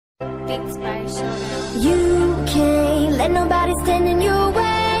You can't let nobody stand in your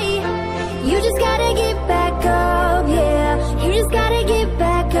way. You just gotta get back up, yeah. You just gotta get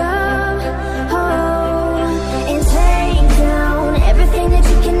back up, oh, and take down everything that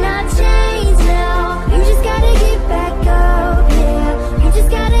you cannot change now. You just gotta get back up, yeah. You just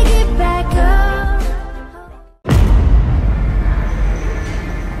gotta get back up.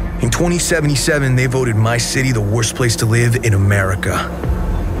 In 2077, they voted my city the worst place to live in America.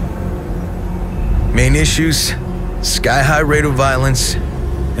 Main issues: sky-high rate of violence,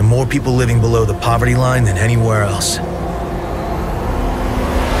 and more people living below the poverty line than anywhere else.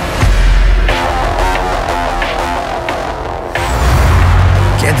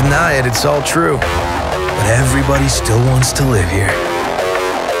 Can't deny it, it's all true. But everybody still wants to live here.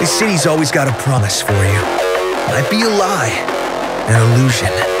 This city's always got a promise for you. Might be a lie, an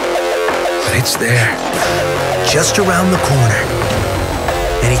illusion, but it's there, just around the corner,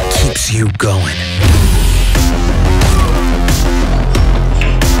 and it keeps you going.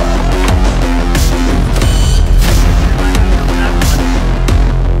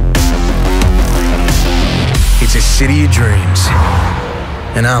 It's a city of dreams,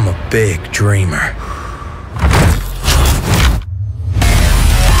 and I'm a big dreamer.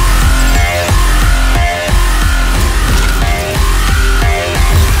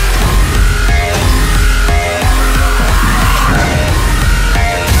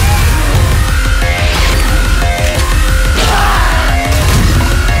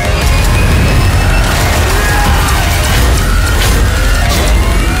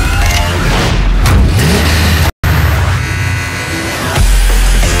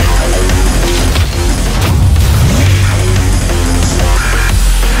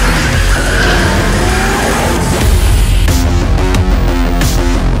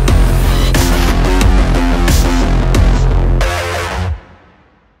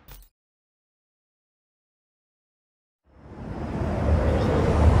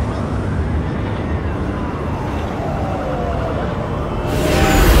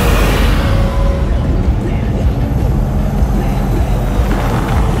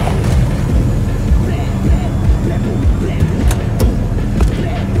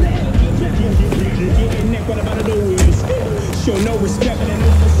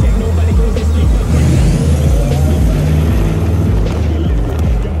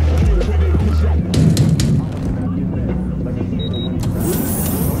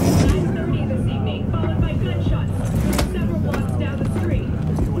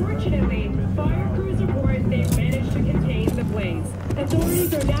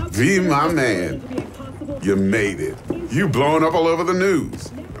 My man, you made it. You blowing up all over the news.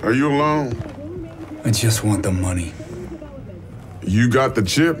 Are you alone? I just want the money. You got the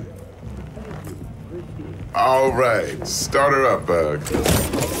chip? All right, start her up, Bug.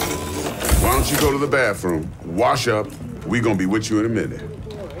 Why don't you go to the bathroom, wash up, we gonna be with you in a minute.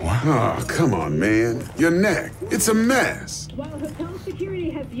 What? Oh, come on, man. Your neck, it's a mess. While hotel security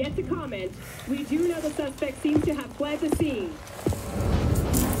has yet to comment, we do know the suspect seems to have fled the scene.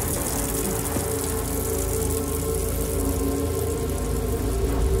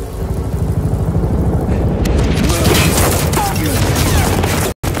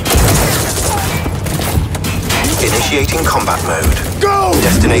 Initiating combat mode. Go!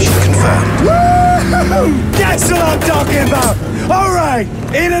 Destination confirmed. Woo! That's what I'm talking about! Alright!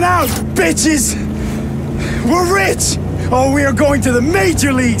 In and out, bitches! We're rich! Oh, we are going to the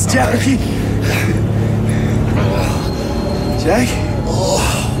major leagues, Jackie! Jack?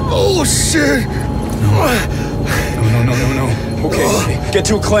 Oh, shit! No. Okay, get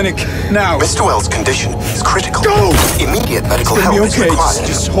to a clinic, now! Mr. Wells' condition is critical. Go! Immediate medical It's gonna help be okay. is required.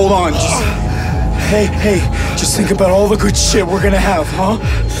 Just hold on. Hey, just think about all the good shit we're gonna have, huh?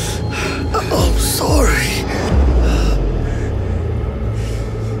 I'm sorry.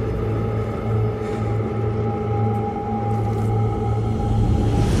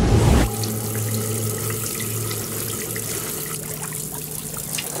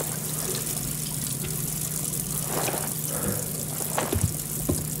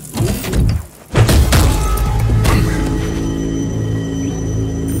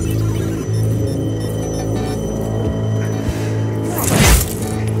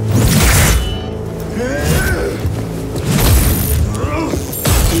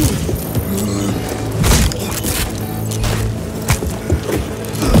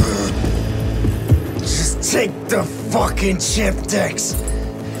 Take the fucking chip, Dex.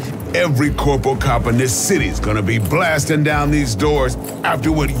 Every corporal cop in this city's gonna be blasting down these doors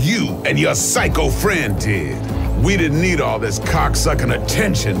after what you and your psycho friend did. We didn't need all this cocksucking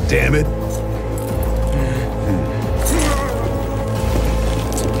attention, damn it.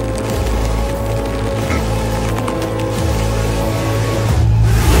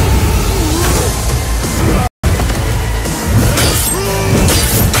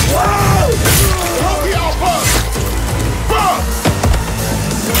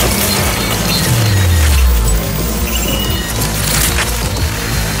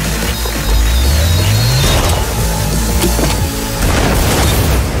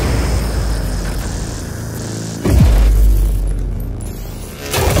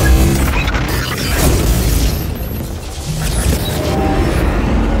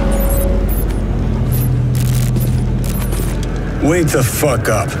 Wake the fuck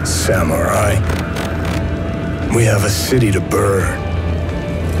up, samurai. We have a city to burn.